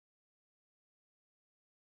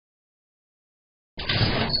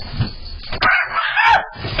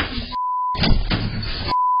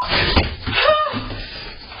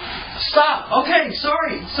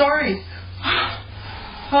Sorry.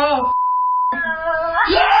 Oh.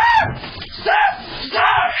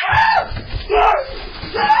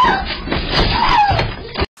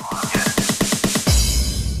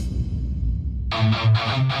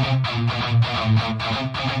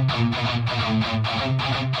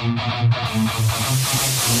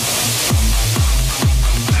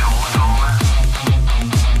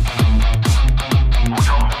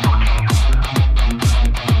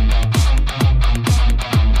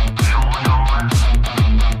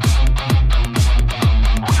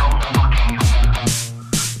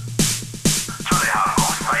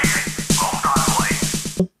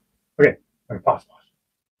 Pause.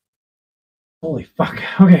 Holy fuck.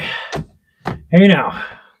 Okay. Hey now.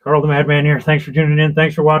 Carl the Madman here. Thanks for tuning in.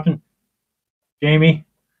 Thanks for watching. Jamie.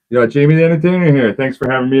 Yeah, Jamie the Entertainer here. Thanks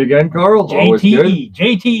for having me again, Carl. JTE.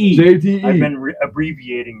 JTE. JTE. I've been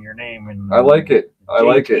abbreviating your name. And I like it. I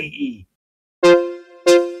like it. JTE.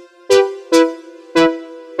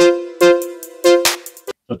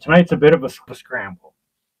 So tonight's a bit of a scramble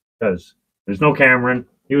because there's no Cameron.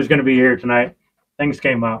 He was going to be here tonight. Things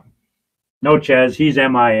came up. No Chez. He's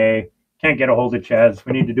MIA. Can't get a hold of Chez.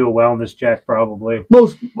 We need to do a wellness check probably.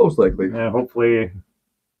 Most likely. Hopefully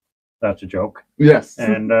that's a joke. Yes.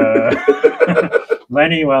 And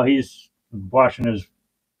Lenny, well, he's washing his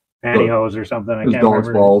pantyhose or something. I can't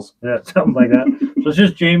remember. Balls. Yeah, something like that. So it's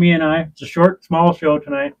just Jamie and I. It's a short, small show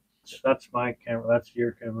tonight. That's my camera. That's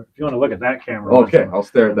your camera. If you want to look at that camera. Okay, I'll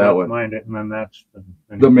stare at that one. Mind it, and then that's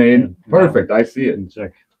the main. Perfect. I see it. It's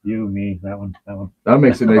like you, me, that one. That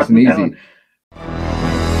makes it nice and easy.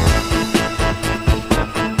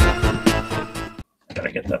 I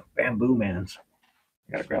gotta get the bamboo mans.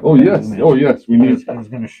 I gotta grab. Oh yes. Man. Oh yes. We need. I was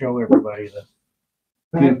gonna show everybody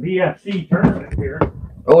the BFC tournament here.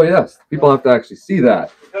 Oh yes. People have to actually see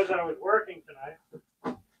that. Because I was working tonight,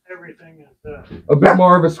 everything is a bit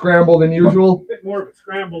more of a scramble than usual. A bit more of a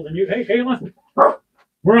scramble than you. Hey, Kayla,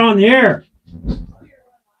 we're on the air.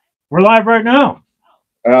 We're live right now.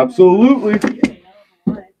 Absolutely.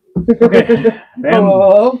 Okay.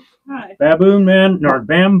 Hello. Hi. Baboon Man, or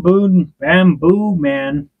Bamboo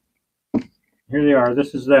Man. Here they are.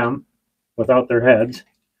 This is them without their heads.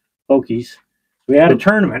 Pokies. We had a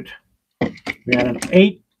tournament. We had an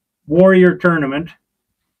 8-warrior tournament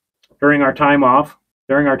during our time off.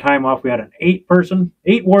 During our time off, we had an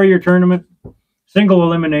 8-warrior tournament, single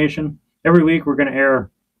elimination. Every week we're going to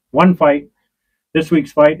air one fight. This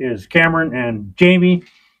week's fight is Cameron and Jamie.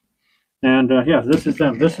 And yeah, this is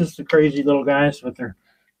them. This is the crazy little guys with their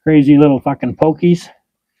crazy little fucking pokies,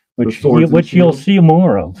 which you'll see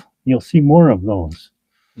more of. You'll see more of those.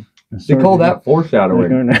 They call that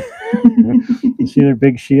foreshadowing. You see their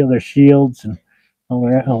big shield, their shields, and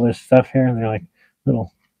all this stuff here. And they're like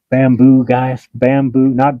little bamboo guys. Bamboo,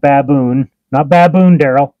 not baboon. Not baboon,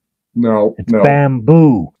 Daryl. No, it's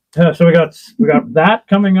bamboo. So we got that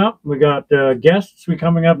coming up. We got guests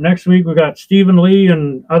coming up next week. We got Stephen Lee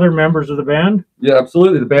and other members of the band. Yeah,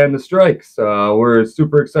 absolutely. The band, the Strykes. We're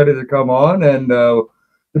super excited to come on, and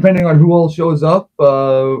depending on who all shows up,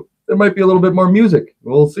 there might be a little bit more music.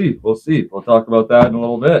 We'll see. We'll see. We'll talk about that in a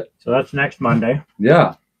little bit. So that's next Monday.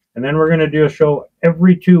 Yeah. And then we're going to do a show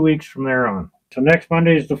every 2 weeks from there on. So next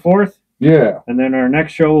Monday is the 4th. Yeah. And then our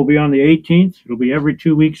next show will be on the 18th. It'll be every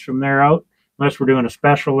 2 weeks from there out. Unless we're doing a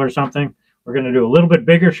special or something. We're going to do a little bit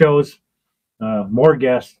bigger shows, more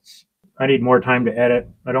guests. I need more time to edit.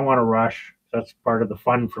 I don't want to rush. That's part of the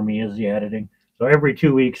fun for me is the editing. So every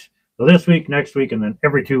 2 weeks. So this week, next week, and then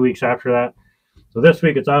every 2 weeks after that. So this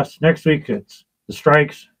week it's us. Next week it's the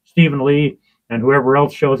Strykes, Stephen Lee, and whoever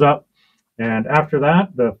else shows up. And after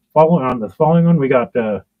that, the following one, we got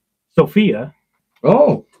Sophia.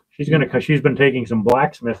 Oh. She's been taking some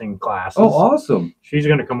blacksmithing classes. Oh, awesome. She's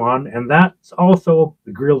gonna come on, and that's also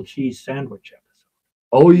the grilled cheese sandwich episode.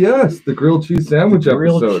 Oh yes, the grilled cheese sandwich episode.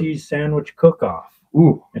 Grilled cheese sandwich cook-off.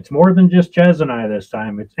 Ooh. It's more than just Chez and I this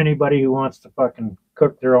time. It's anybody who wants to fucking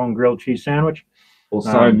cook their own grilled cheese sandwich. Well,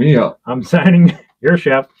 sign me up. I'm signing your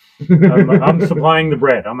chef. I'm supplying the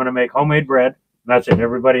bread. I'm gonna make homemade bread. That's it.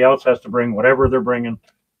 Everybody else has to bring whatever they're bringing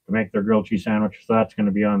to make their grilled cheese sandwich. So that's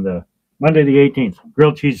gonna be on the Monday the 18th,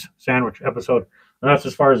 grilled cheese sandwich episode. And that's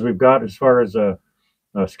as far as we've got as far as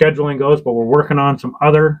scheduling goes, but we're working on some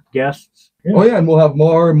other guests. Yeah. Oh yeah, and we'll have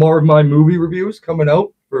more of my movie reviews coming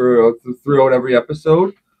out for throughout every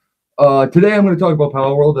episode. Today I'm going to talk about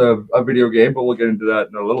PALWORLD, a video game, but we'll get into that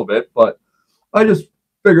in a little bit. But I just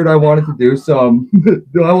figured I wanted to do some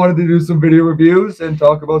video reviews and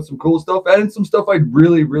talk about some cool stuff and some stuff I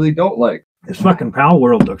really don't like. This fucking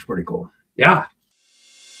PALWORLD looks pretty cool. Yeah.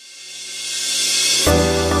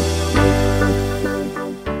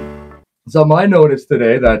 something I noticed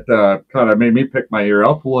today that kind of made me pick my ear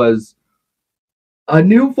up was a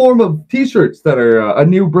new form of t-shirts that are a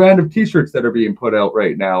new brand of t-shirts that are being put out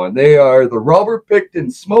right now, and they are the Robert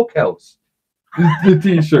Pickton Smokehouse the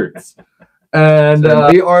t-shirts, and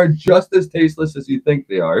they are just as tasteless as you think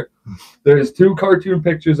they are. There's 2 cartoon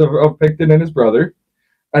pictures of Pickton and his brother,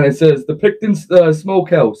 and it says the Pickton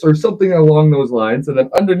Smokehouse or something along those lines, and then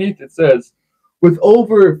underneath it says with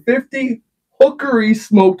over 50 hookery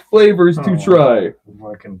smoked flavors to try.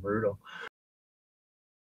 Fucking brutal.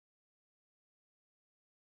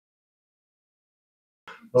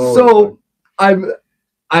 So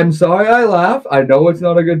I'm sorry I laugh. I know it's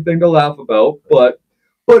not a good thing to laugh about, but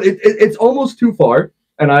it's almost too far,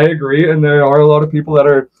 and I agree. And there are a lot of people that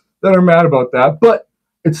are mad about that, but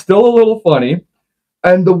it's still a little funny.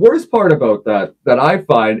 And the worst part about that I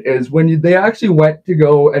find is when they actually went to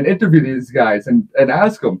go and interview these guys and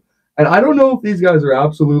ask them. And I don't know if these guys are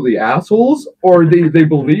absolutely assholes or they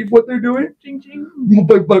believe what they're doing. Ching, ching.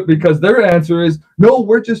 But because their answer is no,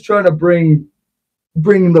 we're just trying to bring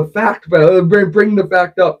the fact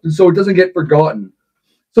up so it doesn't get forgotten.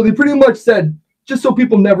 So they pretty much said just so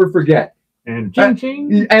people never forget. And ching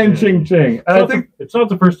ching. And ching ching. And I think it's not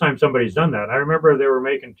the first time somebody's done that. I remember they were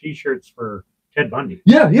making T-shirts for Ted Bundy.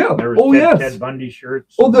 Yeah. There was Ted Bundy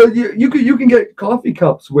shirts. Well, you can get coffee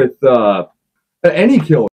cups with any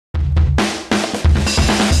killer.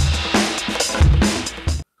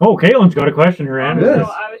 Oh, Caitlin's got a question here, Anna. Yes. No,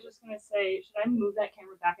 I was just going to say, should I move that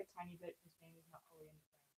camera back a tiny bit? Because Jamie's not fully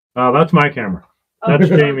in. That's my camera. That's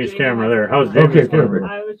Jamie's camera there. How's Jamie's camera?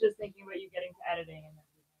 I was just thinking about you getting to editing.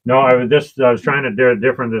 No, I was trying to do it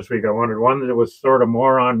different this week. I wanted one that was sort of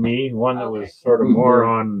more on me, one that was sort of more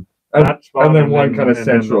on that spot, and then one kind of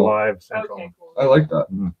central. Live central. Okay, cool. I like that.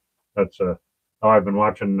 Mm-hmm. That's I've been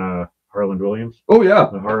watching Harland Williams. Oh yeah,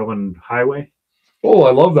 the Harland Highway. Oh,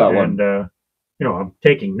 I love that one. And I'm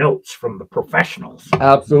taking notes from the professionals.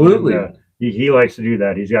 Absolutely. And, he likes to do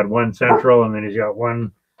that. He's got one central, and then he's got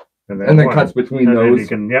one. And then cuts between and those.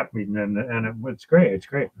 Then you can, it's great. It's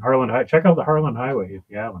great. Harland Check out the Harland Highway if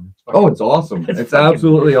you haven't. It's awesome. It's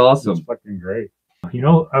absolutely awesome. It's fucking great. I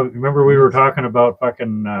remember we were talking about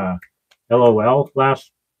fucking LOL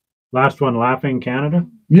last one, Laughing Canada.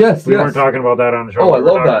 Yes, we weren't talking about that on the show. Oh, I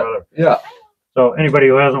love that. Yeah. So anybody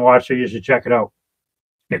who hasn't watched it, you should check it out.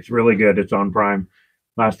 It's really good. It's on Prime.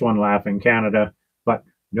 Last one, Laughing Canada. But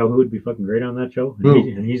you know who would be fucking great on that show?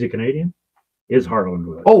 And he's a Canadian. Is Harland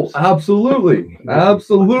Williams. Oh, absolutely.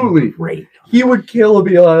 Absolutely. Great. He would kill a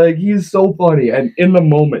be like he's so funny and in the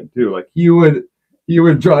moment too. Like he would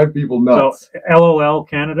drive people nuts. So LOL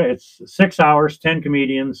Canada, it's 6 hours, 10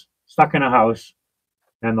 comedians stuck in a house,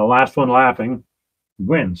 and the last one laughing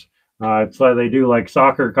wins. It's like they do like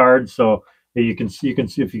soccer cards, so you can see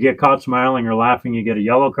if you get caught smiling or laughing, you get a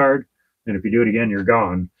yellow card, and if you do it again, you're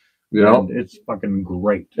gone. Yeah, it's fucking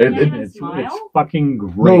great. It's fucking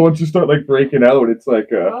great. No, once you start like breaking out, it's like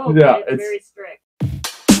it's very strict.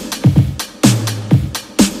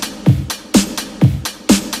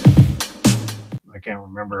 I can't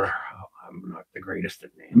remember. I'm not the greatest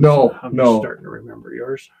at names. No, I'm just starting to remember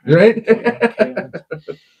yours. Right?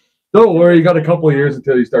 Don't worry, you got a couple of years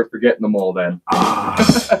until you start forgetting them all. Then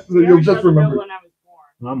so you'll just remember. When I was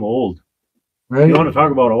born. I'm old. Right? You want to talk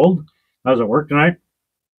about old? I was at work tonight.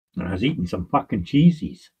 And I was eating some fucking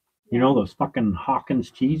cheesies. You know those fucking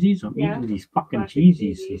Hawkins Cheezies? I'm eating these fucking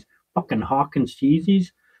cheesies. These fucking Hawkins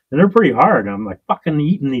Cheezies. And they're pretty hard. I'm like fucking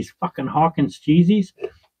eating these fucking Hawkins Cheezies.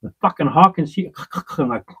 The fucking Hawkins cheese. I'm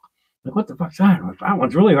like, what the fuck's that? Like, that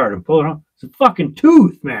one's really hard to pull it on. It's a fucking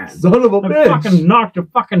tooth, man. Son of a bitch. I fucking knocked a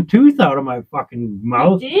fucking tooth out of my fucking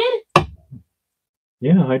mouth. You did?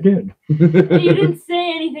 Yeah, I did. You didn't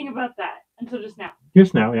say anything about that until just now.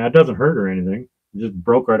 Just now, yeah. It doesn't hurt or anything. It just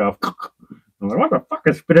broke right off. I'm like, what the fuck?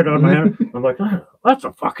 I spit it out of my hand. I'm like, that's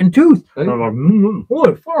a fucking tooth. And I'm like,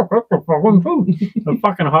 holy fuck, that's a fucking tooth. The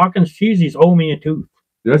fucking Hawkins Cheezies owe me a tooth.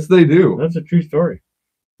 Yes, they do. That's a true story.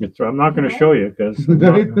 I'm not going to show you because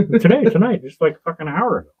tonight, just like a fucking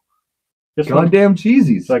hour ago. Just goddamn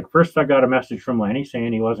Cheezies. It's like first I got a message from Lenny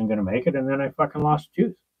saying he wasn't going to make it, and then I fucking lost a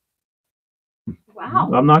tooth.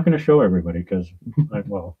 Wow. I'm not going to show everybody because I'm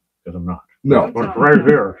not. No. It's right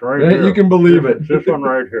here. It's right here. You can believe it. This one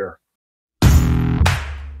right here.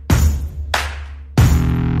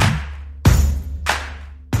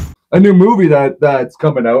 A new movie that's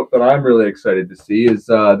coming out that I'm really excited to see is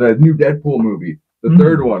the new Deadpool movie, the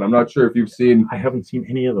third one. I'm not sure if you've seen. I haven't seen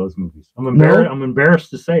any of those movies. I'm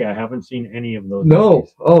embarrassed to say I haven't seen any of those.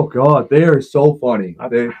 Movies. Oh God, they are so funny.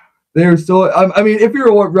 They are so. I mean, if you're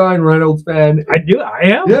a Ryan Reynolds fan, I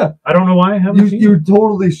am. Yeah. I don't know why I haven't seen. You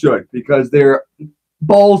totally should because they're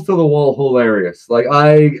balls to the wall hilarious. Like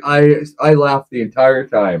I laughed the entire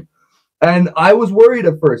time. And I was worried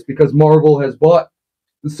at first because Marvel has bought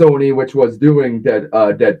Sony, which was doing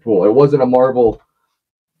Deadpool. It wasn't a Marvel.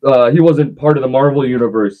 He wasn't part of the Marvel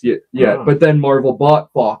universe yet. Oh. But then Marvel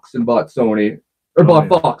bought Fox and bought Sony, or bought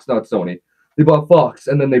Fox, not Sony. They bought Fox,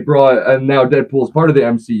 and then they brought, and now Deadpool's part of the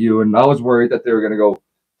MCU. And I was worried that they were gonna go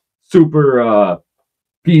super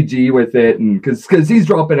PG with it, and because he's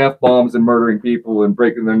dropping F-bombs and murdering people and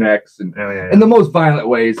breaking their necks and in the most violent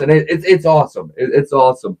ways, and it's awesome. It's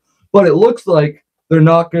awesome. But it looks like they're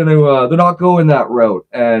not going that route.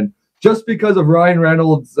 And just because of Ryan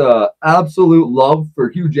Reynolds' absolute love for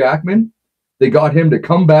Hugh Jackman, they got him to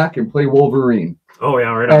come back and play Wolverine. Oh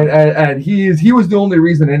yeah, right on. And he was the only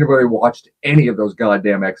reason anybody watched any of those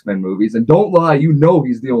goddamn X-Men movies. And don't lie, you know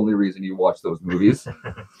he's the only reason you watch those movies.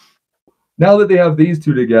 Now that they have these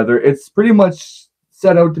two together, it's pretty much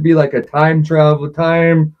set out to be like a time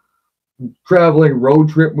traveling road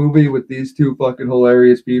trip movie with these two fucking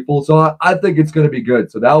hilarious people. So I think it's going to be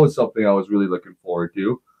good. So that was something I was really looking forward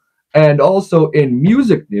to. And also in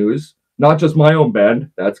music news, not just my own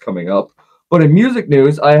band, that's coming up, but in music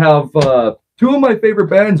news, I have two of my favorite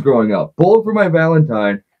bands growing up, Bullet for My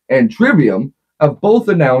Valentine and Trivium, have both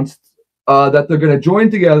announced that they're going to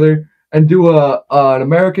join together and do an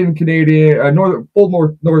American-Canadian,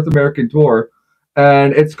 North American tour.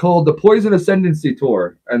 And it's called the Poison Ascendancy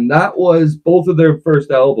Tour. And that was both of their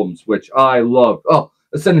first albums, which I loved. Oh,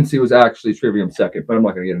 Ascendancy was actually Trivium's second, but I'm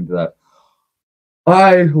not going to get into that.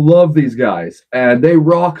 I love these guys, and they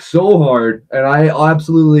rock so hard. And I'm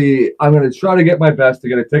going to try to get my best to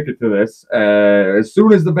get a ticket to this. As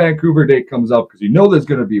soon as the Vancouver date comes up, because you know there's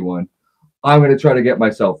going to be one, I'm going to try to get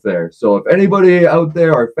myself there. So if anybody out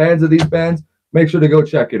there are fans of these bands, make sure to go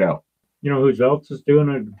check it out. You know who else is doing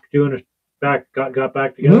it? Got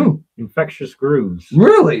back together. Infectious Grooves.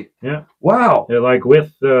 Really? Yeah. Wow. They're like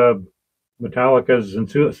with Metallica's and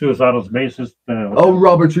Suicidal's bassist.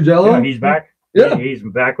 Robert Trujillo. Yeah, he's back. Yeah, he's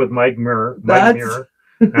back with Mike Mirror.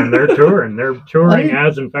 And they're touring. They're touring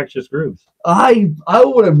as Infectious Grooves. I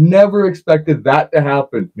would have never expected that to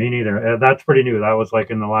happen. Me neither. That's pretty new. That was like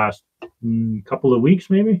in the last couple of weeks,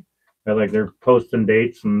 maybe. They're posting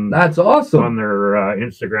dates and that's awesome on their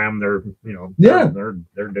Instagram. They're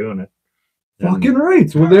doing it. Fucking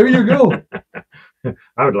right. Well, there you go.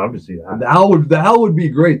 I would love to see that. That would be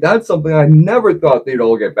great. That's something I never thought they'd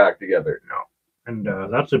all get back together. No. And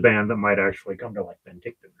that's a band that might actually come to like Pickton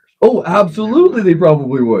or something. Oh, absolutely. They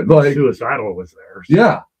probably would. Like Suicidal was there. So.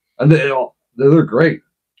 Yeah. And they're great.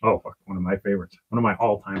 Oh, fuck. One of my favorites. One of my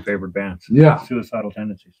all-time favorite bands. Yeah. Suicidal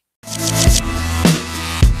Tendencies.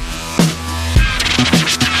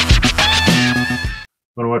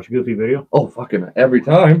 Want to watch a Goofy video? Oh, fucking every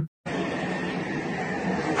time.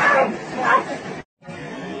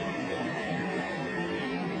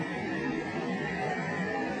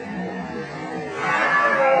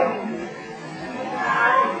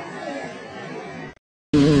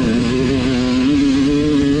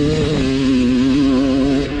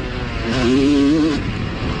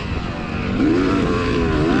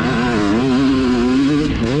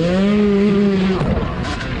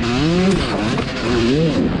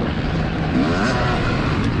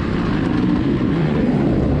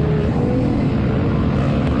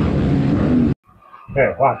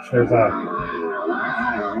 Hey, watch. There's a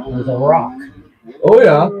rock. Oh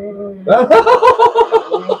yeah.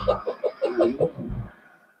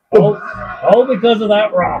 all because of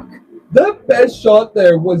that rock. The best shot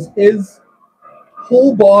there was his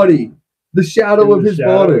whole body, the shadow of his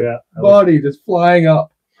body just flying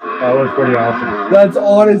up. That was pretty awesome. That's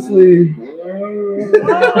honestly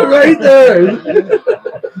right there.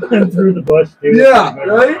 And through the bush, dude. Yeah,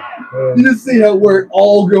 right? You just see where it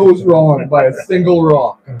all goes wrong by a single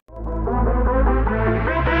rock.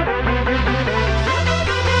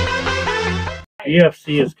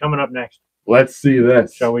 EFC is coming up next. Let's see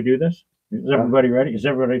this. Shall we do this? Is everybody ready? Is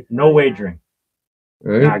everybody? No wagering.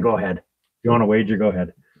 Right. Go ahead. If you want to wager, go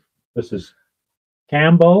ahead. This is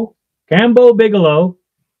CAMBO Bigelow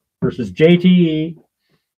versus JTE.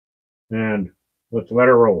 And let's let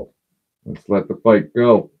her roll. Let's let the fight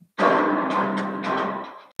go.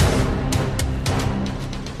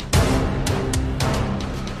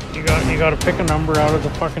 You got to pick a number out of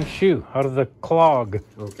the fucking shoe, out of the clog.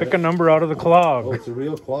 Okay. Pick a number out of the clog. Oh, it's a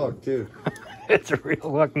real clog, too. It's a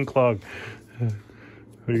real fucking clog. What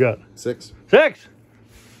do you got? 6. 6!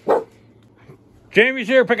 Jamie's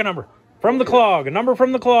here. Pick a number. From the clog. A number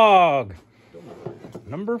from the clog.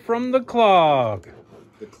 Number from the clog.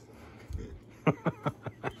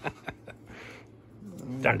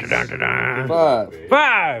 Dun, dun, dun, dun, dun. 5.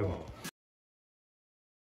 5!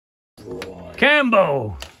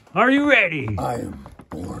 Cambo, are you ready? I am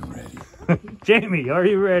born ready. Jamie, are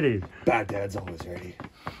you ready? Bad Dad's always ready.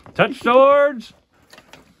 Touch swords.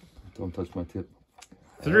 Don't touch my tip.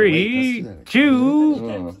 3,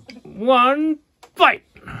 2, 1, fight!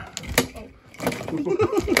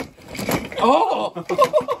 Oh!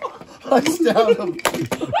 I stabbed him.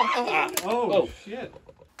 Oh, shit.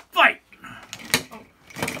 Fight!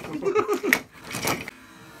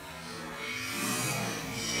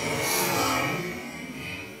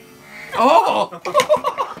 Oh!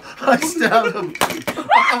 I stabbed him.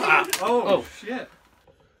 Oh, shit.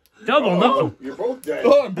 Double no. You're both dead.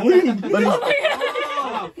 Oh, I'm bleeding.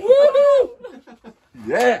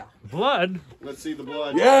 Yeah. Blood? Let's see the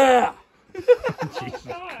blood. Yeah. Jesus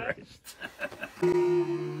Christ.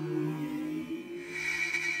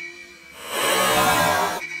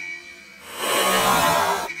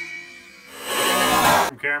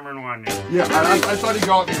 Cameron won. Yeah, I thought he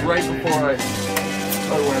got me right before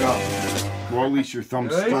I went up. Well, at least your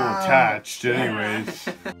thumb's still attached anyways.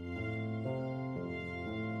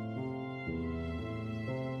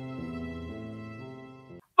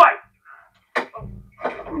 Fight!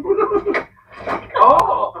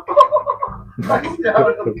 Oh! I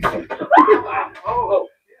stabbed him. Oh,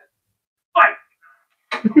 shit. Fight!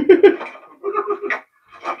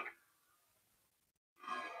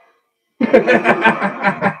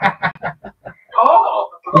 Oh!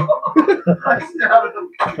 I stabbed him.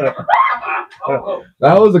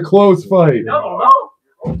 That was a close fight. Double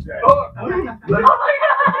no.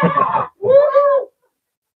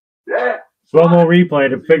 Yeah. Slow-mo replay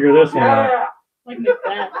to figure this one out. Like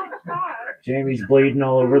Macbeth. Jamie's bleeding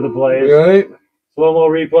all over the place. Right? Slow-mo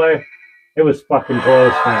replay. It was fucking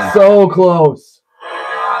close, man. So close.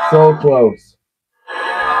 So close.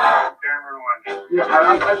 Cameron won. Yeah,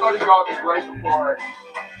 I thought he got me right before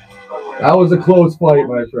That was a close fight,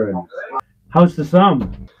 my friend. How's the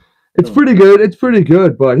thumb? It's pretty good. It's pretty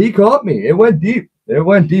good, but he caught me. It went deep. It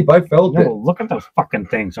went deep. I felt it. No, look at those fucking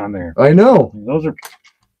things on there. I know. Those are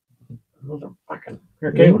fucking.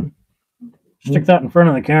 Here, Caitlin. Stick that in front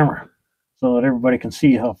of the camera so that everybody can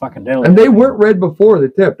see how fucking deadly. And they weren't red before the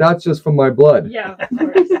tip. That's just from my blood. Yeah, of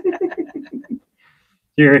course.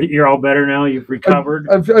 You're all better now. You've recovered.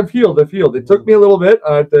 I've healed. I've healed. It took me a little bit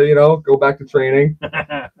to go back to training.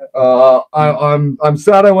 I'm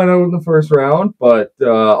sad I went out in the first round, but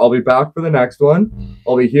I'll be back for the next one.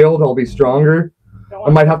 I'll be healed. I'll be stronger.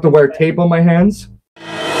 I might have to wear tape on my hands.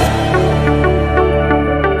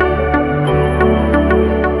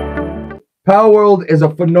 PALWORLD is a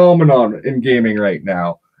phenomenon in gaming right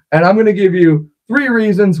now, and I'm going to give you 3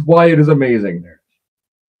 reasons why it is amazing.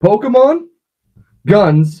 Pokemon,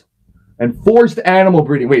 guns, and forced animal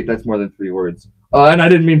breeding. Wait, that's more than 3 words. And I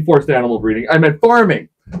didn't mean forced animal breeding. I meant farming.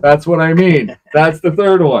 That's what I mean. That's the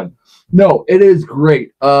 3rd one. No, it is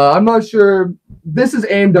great. I'm not sure. This is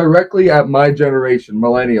aimed directly at my generation,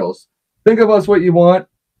 millennials. Think of us what you want.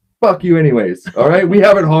 Fuck you anyways. All right? We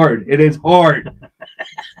have it hard. It is hard.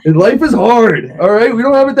 And life is hard. All right? We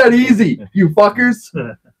don't have it that easy, you fuckers.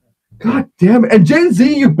 God damn it. And Gen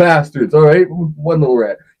Z, you bastards. All right? One little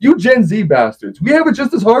rat. You Gen Z bastards. We have it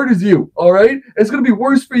just as hard as you. All right? It's going to be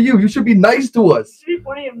worse for you. You should be nice to us. You should be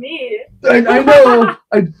pointing at me. I know.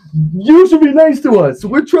 You should be nice to us.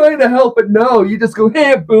 We're trying to help, but no. You just go,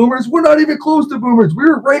 hey, boomers. We're not even close to boomers. We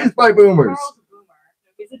were raised by boomers. Carl's a boomer.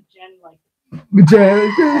 He's a Gen, like,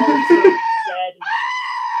 Gen. Z.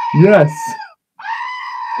 Yes.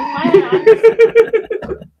 In my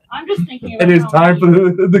I'm just thinking about It is how time for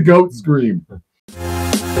many- the goat scream.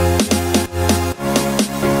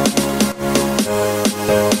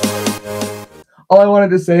 All I wanted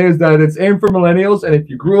to say is that it's aimed for millennials, and if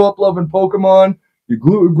you grew up loving Pokemon, you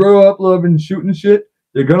grew up loving shooting shit,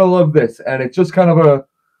 you're gonna love this. And it's just kind of a,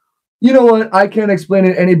 you know what? I can't explain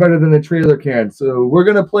it any better than the trailer can. So we're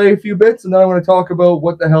gonna play a few bits, and then I want to talk about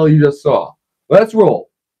what the hell you just saw. Let's roll.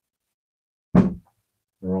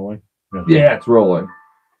 Rolling? Yeah, it's rolling.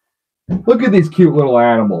 Look at these cute little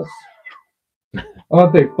animals.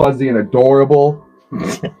 Aren't they fuzzy and adorable?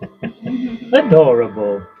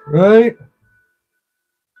 Adorable. Right?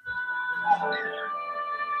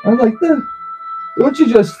 I like that. Don't you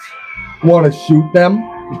just want to shoot them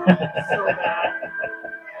So bad.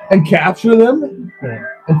 and capture them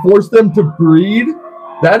and force them to breed?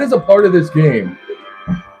 That is a part of this game.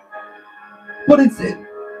 But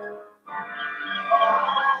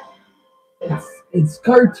it's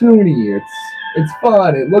cartoony. It's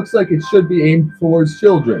fun. It looks like it should be aimed towards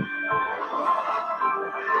children.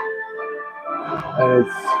 And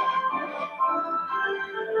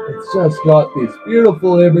it's just got these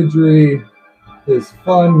beautiful imagery, this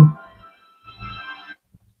fun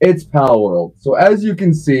It's PALWORLD. So as you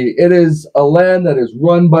can see, it is a land that is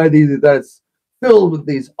run by that's filled with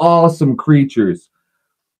these awesome creatures.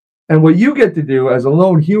 And what you get to do as a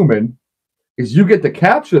lone human is you get to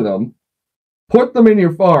capture them, put them in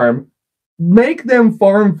your farm, make them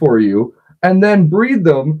farm for you, and then breed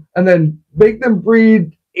them, and then make them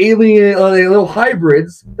breed alien little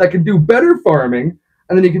hybrids that can do better farming,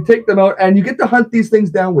 and then you can take them out, and you get to hunt these things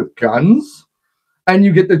down with guns, and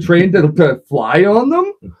you get to train to fly on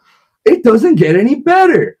them. It doesn't get any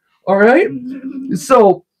better, all right?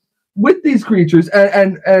 So with these creatures,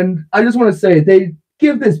 and I just want to say, they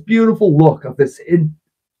give this beautiful look of this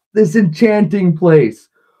enchanting place.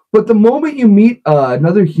 But the moment you meet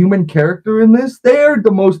another human character in this, they are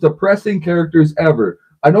the most depressing characters ever.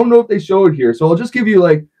 I don't know if they show it here, so I'll just give you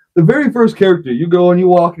like the very first character. You go and you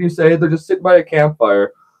walk and you say they're just sitting by a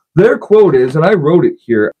campfire. Their quote is, and I wrote it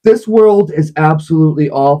here, "This world is absolutely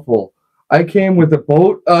awful. I came with a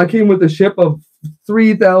boat. I came with a ship of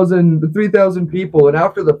 3,000 people, and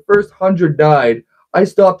after the first 100 died, I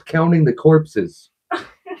stopped counting the corpses."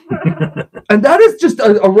 And that is just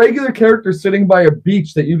a regular character sitting by a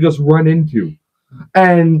beach that you just run into.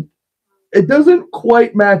 And it doesn't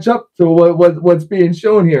quite match up to what's being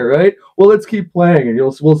shown here, right? Well, let's keep playing and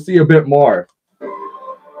we'll see a bit more.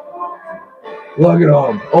 Look at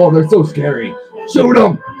them. Oh, they're so scary. Shoot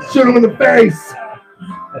them. Shoot them in the face.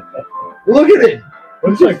 Look at it.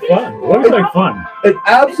 Looks like fun. Looks like fun. It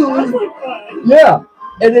absolutely, yeah.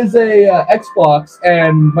 It is a Xbox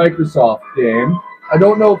and Microsoft game. I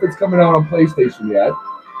don't know if it's coming out on PlayStation yet,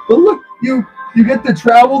 but look, you get to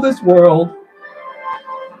travel this world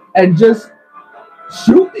and just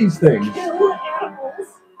shoot these things,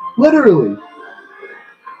 literally,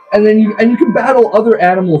 and then you can battle other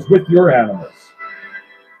animals with your animals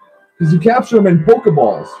because you capture them in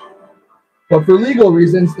Pokeballs. But for legal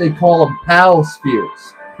reasons, they call them PAL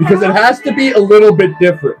spheres because it has to be a little bit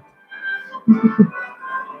different.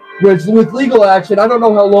 Which, with legal action, I don't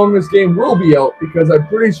know how long this game will be out because I'm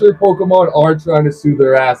pretty sure Pokemon are trying to sue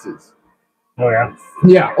their asses. Oh, yeah?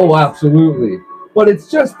 Yeah, oh, absolutely. But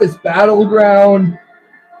it's just this battleground,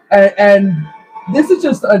 and this is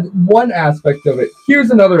just one aspect of it.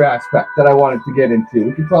 Here's another aspect that I wanted to get into.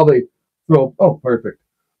 We could probably throw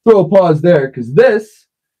a pause there, because this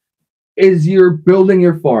is you're building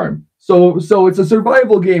your farm. So it's a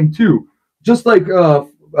survival game, too. Just like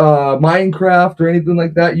Minecraft or anything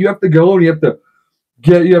like that, you have to go and you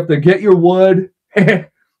have to get your wood.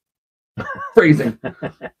 Phrasing.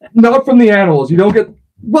 Not from the animals. You don't get,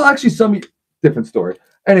 well, actually some different story.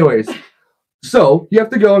 Anyways, so you have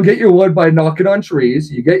to go and get your wood by knocking on trees.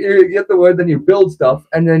 You get the wood, then you build stuff,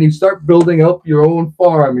 and then you start building up your own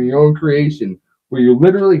farm and your own creation, where you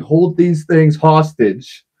literally hold these things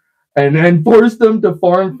hostage and force them to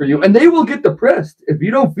farm for you, and they will get depressed if you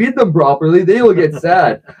don't feed them properly. They will get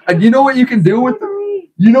sad. And you know what you can do with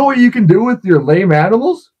your lame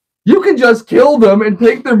animals? You can just kill them and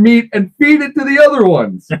take their meat and feed it to the other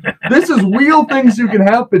ones. This is real things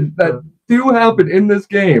that do happen in this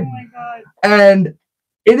game. Oh my God. And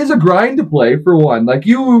it is a grind to play, for one.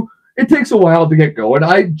 It takes a while to get going.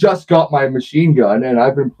 I just got my machine gun and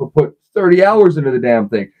I've been put 30 hours into the damn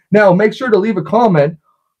thing. Now, make sure to leave a comment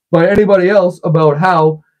by anybody else about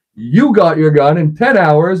how you got your gun in 10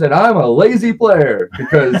 hours and I'm a lazy player,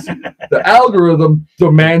 because the algorithm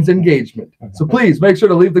demands engagement. So please make sure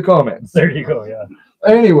to leave the comments. There you go, yeah.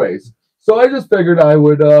 Anyways, so I just figured I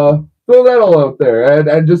would throw that all out there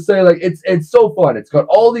and just say, like, it's so fun. It's got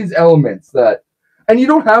all these elements that, and you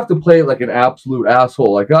don't have to play it like an absolute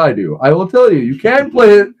asshole like I do. I will tell you, you can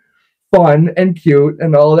play it fun and cute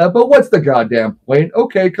and all that, but what's the goddamn point?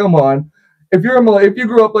 Okay, come on. If you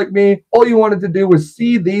grew up like me, all you wanted to do was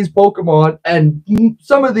see these Pokemon, and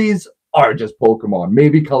some of these are just Pokemon,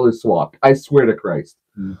 maybe color swap. I swear to Christ.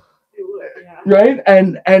 Yeah. Right?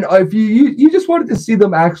 And if you just wanted to see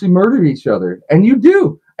them actually murder each other, and you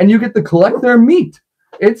do, and you get to collect their meat.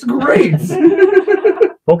 It's great.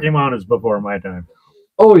 Pokemon is before my time.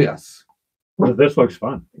 Oh yes. But this looks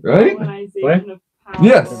fun. Right? Colonization of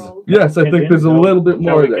Yes. PALWORLD. Yes, I think there's a little bit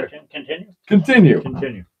more there. Continue?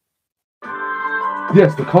 Continue.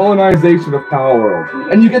 Yes, the colonization of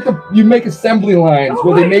PALWORLD. And you make assembly lines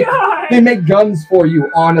where they make guns for you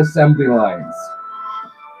on assembly lines.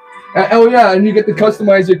 Oh yeah, and you get to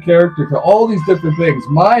customize your character to all these different things.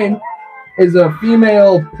 Mine is a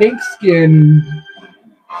female pink skin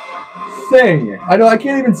thing. I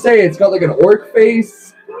can't even say it. It's got like an orc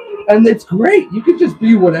face, and it's great. You can just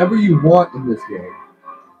be whatever you want in this game.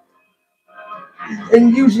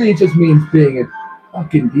 And usually it just means being a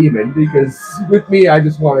fucking demon, because with me I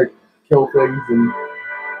just want to kill things and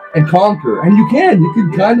and conquer. And you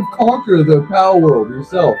can kind of conquer the Power World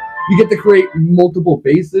yourself. You get to create multiple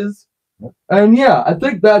bases. And yeah, I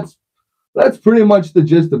think that's pretty much the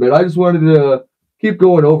gist of it. I just wanted to keep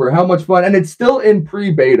going over how much fun, and it's still in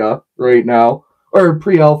pre-beta right now, or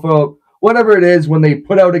pre-alpha, whatever it is, when they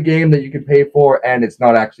put out a game that you can pay for and it's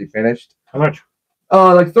not actually finished. How much?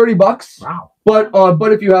 Like $30. Wow.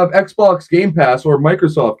 But if you have Xbox Game Pass or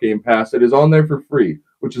Microsoft Game Pass, it is on there for free,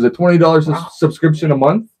 which is a $20 subscription a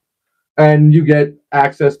month, and you get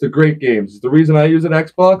access to great games. It's the reason I use an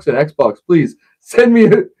Xbox. And Xbox, please send me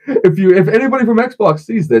if anybody from Xbox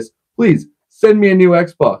sees this, please send me a new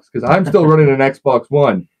Xbox, because I'm still running an Xbox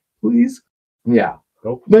One. Please, yeah.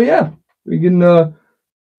 Cool. But yeah, we can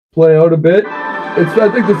play out a bit. I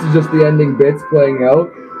think this is just the ending bits playing out.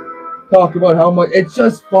 Talk about how much it's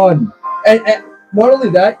just fun, and not only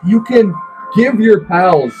that, you can give your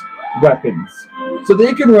pals weapons so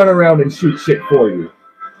they can run around and shoot shit for you,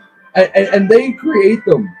 and they create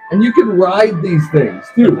them, and you can ride these things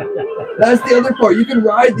too. That's the other part. You can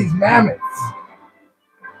ride these mammoths,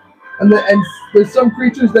 and there's some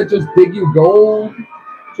creatures that just dig you gold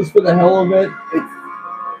just for the hell of it.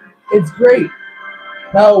 It's great.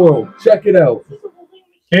 Power World, check it out.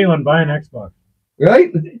 Caitlin, buy an Xbox.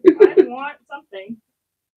 Right? I want something.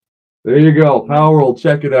 There you go. Power World,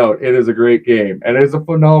 check it out. It is a great game, and it is a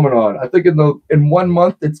phenomenon. I think in 1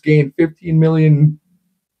 month it's gained 15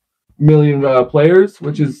 million players,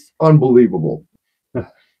 which is unbelievable.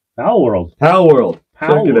 PALWORLD. PALWORLD.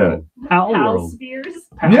 Check it out. PALWORLD. Spheres.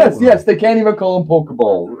 Yes, they can't even call them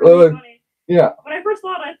Pokeball. Really funny. Yeah. When I first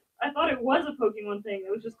thought I thought it was a Pokemon thing.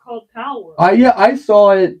 It was just called PALWORLD. I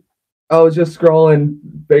saw it. I was just scrolling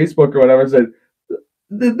Facebook or whatever. Said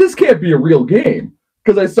this can't be a real game,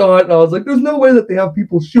 because I saw it and I was like, "There's no way that they have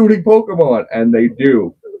people shooting Pokemon," and they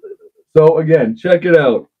do. So again, check it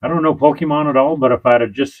out. I don't know Pokemon at all, but if I'd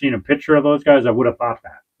have just seen a picture of those guys, I would have thought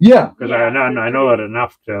that. Yeah, because I know that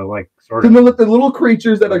enough to like sort to of. know that the little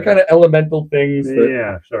creatures that are kind of elemental things.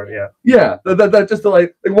 Yeah, sort of. Yeah. Yeah, that just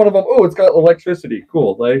like one of them. Oh, it's got electricity.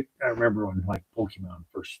 Cool. Like I remember when like Pokemon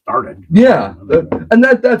first started. Yeah, and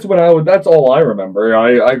that's when that's all I remember.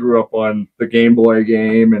 I grew up on the Game Boy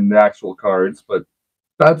game and the actual cards, but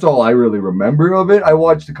that's all I really remember of it. I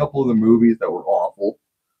watched a couple of the movies that were awful.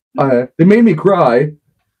 They made me cry.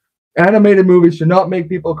 Animated movies should not make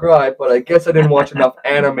people cry, but I guess I didn't watch enough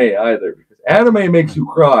anime either, because anime makes you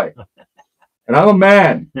cry. And I'm a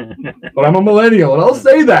man, but I'm a millennial, and I'll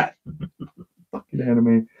say that. Fucking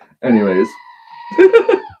anime. Anyways.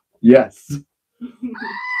 Yes.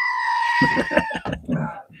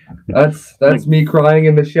 That's me crying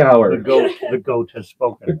in the shower. The goat has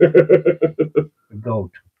spoken. The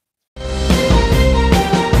goat.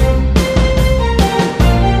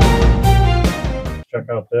 Check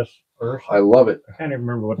out this first. I love it. I can't even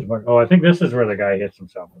remember what the fuck. Oh, I think this is where the guy hits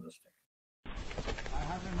himself with this thing.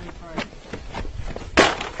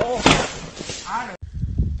 Oh!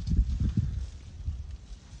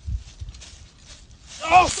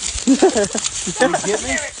 Did you get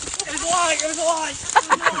me? It was a lie. It was a lie. It was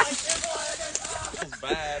a lie. It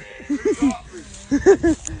was a lie. That was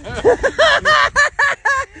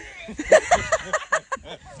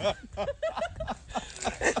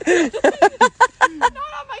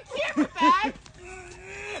Not on my camera bag.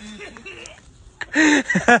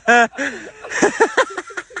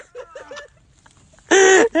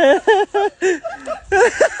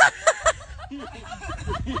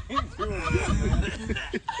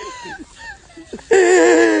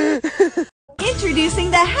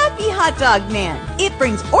 Introducing the Happy Hotdog Man. It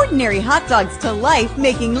brings ordinary hot dogs to life,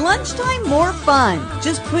 making lunchtime more fun.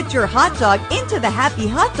 Just put your hot dog into the Happy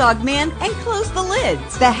Hotdog Man and close the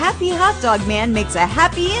lids. The Happy Hotdog Man makes a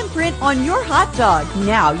happy imprint on your hot dog.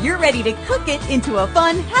 Now you're ready to cook it into a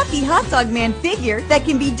fun Happy Hotdog Man figure that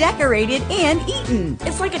can be decorated and eaten.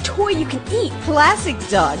 It's like a toy you can eat. Classic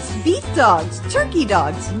dogs, beef dogs, turkey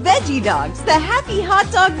dogs, veggie dogs. The Happy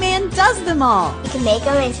Hotdog Man does them all. You can make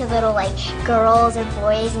them into little like girls or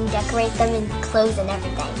boys and decorate them in clothes and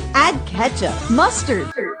everything. Add ketchup,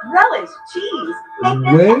 mustard, relish, cheese.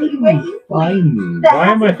 Where do you find these? Why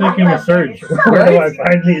am I thinking of Surge? Where do I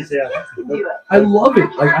find these? Yeah. I love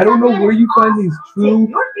it. Like, I don't know where you find these true.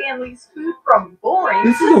 Your family's food from boring.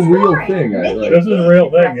 This is a real thing. This is a real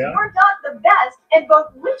thing, yeah. You're not the best, and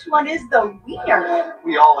vote which one is the wiener.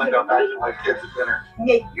 We all end up acting like kids at dinner.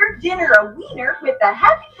 Make your dinner a wiener with the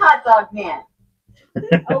Happy Hotdog Man.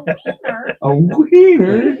 A wiener? A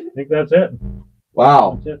wiener? I think that's it.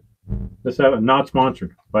 Wow. That's it. This not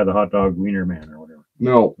sponsored by the Hot Dog Wiener Man or whatever.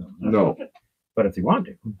 No. But But if you want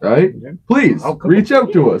to, right? Please I'll cook reach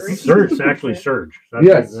out to us. Surge, actually Surge.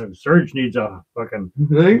 Yes. Surge needs a fucking,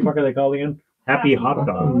 Right? what are they called again? Happy Hot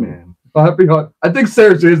Dog Man. Happy Hot. I think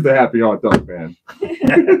Serge is the Happy Hot Dog Man.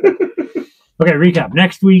 Okay, recap.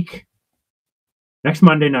 Next week, next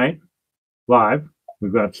Monday night, live,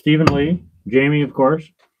 we've got Stephen Lee, Jamie, of course,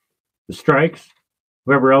 the Strykes,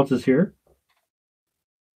 whoever else is here.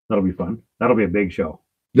 That'll be fun. That'll be a big show.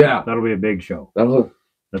 Yeah. That'll be a big show.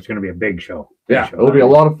 That's going to be a big show. Yeah, it'll be a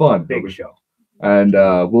lot of fun. Big show. And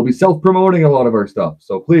we'll be self-promoting a lot of our stuff.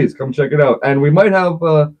 So please come check it out. And we might have,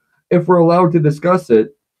 if we're allowed to discuss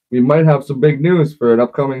it, we might have some big news for an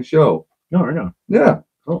upcoming show. No, right on. Yeah.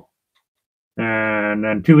 Cool. And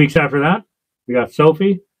then 2 weeks after that, we got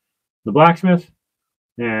Sophie, the Blacksmith,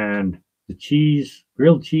 and the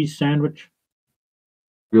grilled cheese sandwich.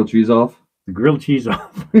 Grilled cheese off. The grilled cheese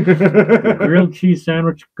off. The grilled cheese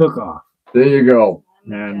sandwich cook-off. There you go.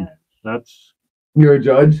 And that's... You're a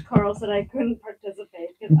judge? Carl said I couldn't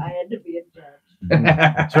participate because I had to be a judge.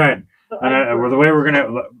 That's right. And the way we're going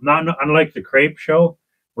to... Not unlike the crepe show,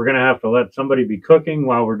 we're going to have to let somebody be cooking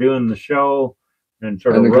while we're doing the show and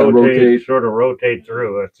sort of rotate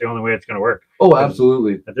through. That's the only way it's going to work. Oh,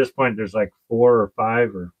 absolutely. At this point, there's like 4 or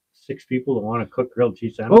 5 or 6 people that want to cook grilled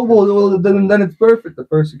cheese sandwiches. Oh, well then it's perfect. The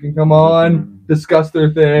person can come on, discuss their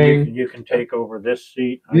thing. You can take over this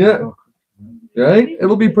seat. Yeah. Right?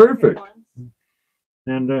 It'll be perfect.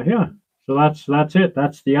 And yeah, so that's it.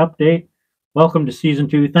 That's the update. Welcome to season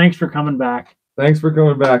 2. Thanks for coming back. Thanks for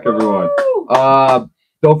coming back, everyone.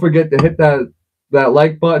 Don't forget to hit that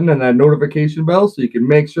like button and that notification bell so you can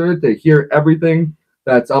make sure to hear everything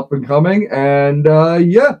that's up and coming. And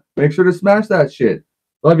yeah, make sure to smash that shit.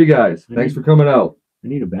 Love you guys. Thanks for coming out. I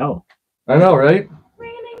need a bell. I know, right?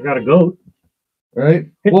 I got a goat. Right?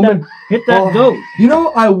 Hit that goat. You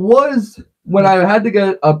know, when I had to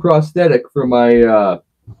get a prosthetic for my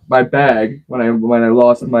my bag when I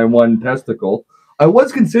lost my one testicle, I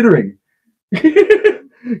was considering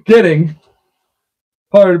getting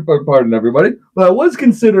pardon everybody, but I was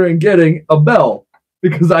considering getting a bell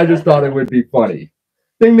because I just thought it would be funny.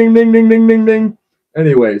 Ding ding ding ding ding ding ding.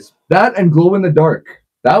 Anyways, that and glow in the dark.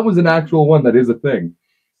 That was an actual one that is a thing.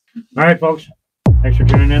 All right, folks. Thanks for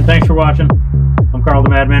tuning in. Thanks for watching. I'm Carl the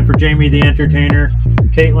Madman for Jamie the Entertainer,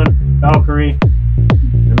 Caitlin, Valkyrie,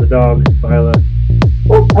 and the dog, Viola.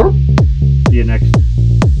 See you next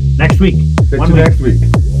week. Catch you next week.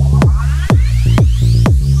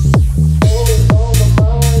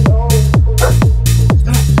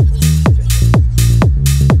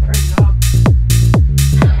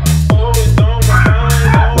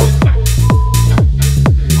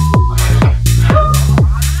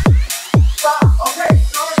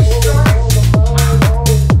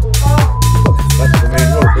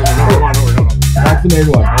 That's the main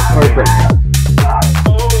one. Perfect.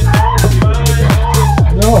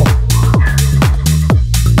 No.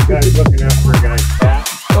 You guys looking after a guy's cat.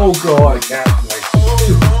 Oh god.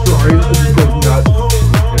 Sorry, this is just nuts.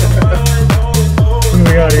 What do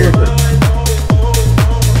we got here?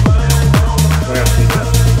 I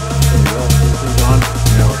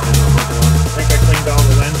think I cleaned all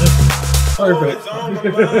the lenses. Perfect.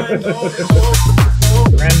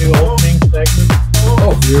 Brand new opening segment.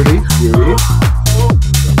 Oh, beauty.